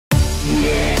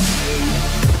Hey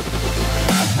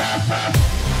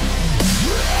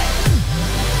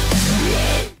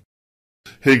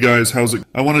guys, how's it?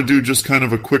 I want to do just kind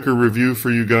of a quicker review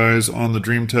for you guys on the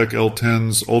Dreametech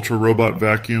L10s Ultra Robot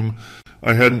Vacuum.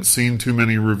 I hadn't seen too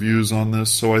many reviews on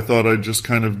this, so I thought I'd just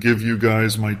kind of give you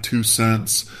guys my 2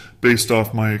 cents based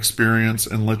off my experience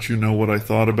and let you know what I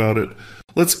thought about it.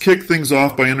 Let's kick things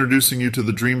off by introducing you to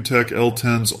the Dreametech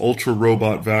L10s Ultra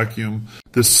Robot Vacuum.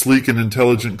 This sleek and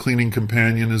intelligent cleaning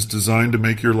companion is designed to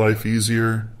make your life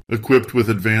easier. Equipped with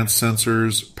advanced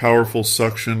sensors, powerful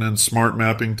suction, and smart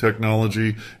mapping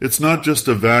technology, it's not just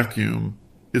a vacuum,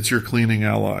 it's your cleaning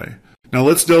ally. Now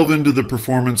let's delve into the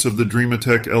performance of the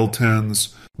Dreametech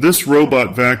L10s. This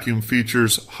robot vacuum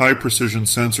features high-precision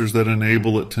sensors that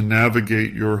enable it to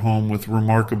navigate your home with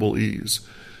remarkable ease.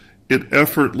 It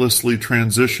effortlessly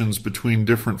transitions between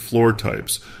different floor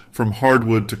types, from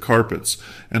hardwood to carpets,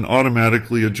 and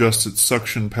automatically adjusts its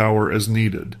suction power as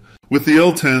needed. With the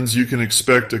L10s, you can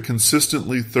expect a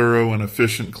consistently thorough and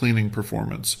efficient cleaning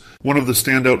performance. One of the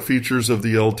standout features of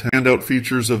the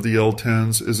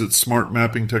L10s is its smart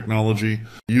mapping technology.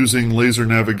 Using laser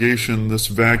navigation, this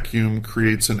vacuum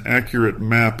creates an accurate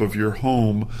map of your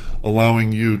home,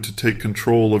 allowing you to take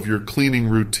control of your cleaning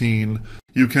routine.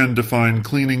 You can define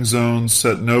cleaning zones,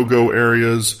 set no-go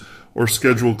areas, or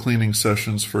schedule cleaning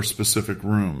sessions for specific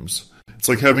rooms. It's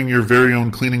like having your very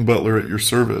own cleaning butler at your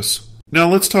service. Now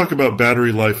let's talk about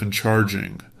battery life and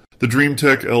charging. The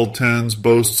Dreametech L10s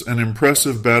boasts an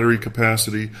impressive battery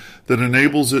capacity that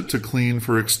enables it to clean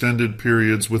for extended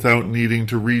periods without needing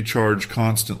to recharge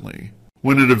constantly.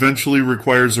 When it eventually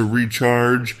requires a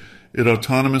recharge, it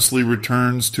autonomously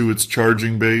returns to its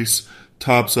charging base,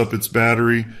 tops up its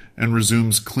battery, and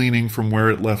resumes cleaning from where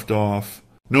it left off.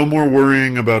 No more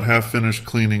worrying about half-finished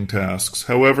cleaning tasks.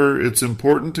 However, it's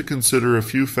important to consider a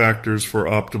few factors for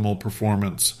optimal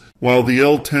performance. While the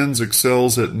L10s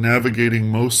excels at navigating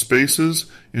most spaces,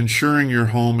 ensuring your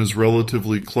home is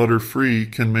relatively clutter-free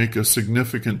can make a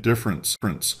significant difference.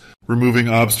 Removing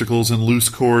obstacles and loose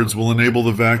cords will enable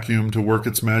the vacuum to work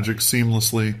its magic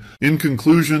seamlessly. In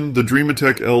conclusion, the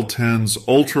Dreametech L10's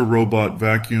Ultra Robot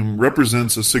Vacuum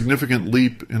represents a significant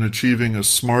leap in achieving a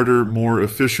smarter, more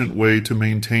efficient way to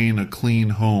maintain a clean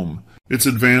home. Its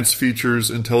advanced features,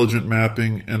 intelligent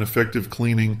mapping, and effective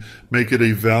cleaning make it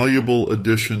a valuable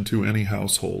addition to any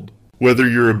household. Whether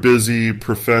you're a busy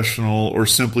professional or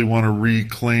simply want to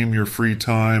reclaim your free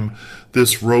time,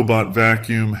 this robot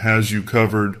vacuum has you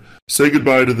covered. Say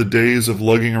goodbye to the days of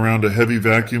lugging around a heavy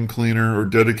vacuum cleaner or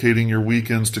dedicating your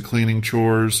weekends to cleaning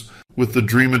chores. With the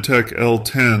Dreametech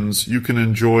L10s, you can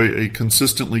enjoy a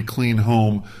consistently clean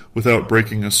home without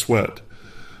breaking a sweat.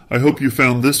 I hope you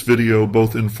found this video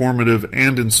both informative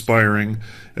and inspiring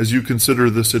as you consider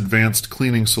this advanced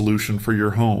cleaning solution for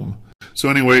your home. So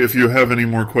anyway, if you have any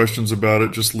more questions about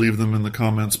it, just leave them in the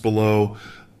comments below.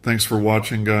 Thanks for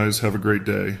watching, guys. Have a great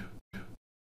day.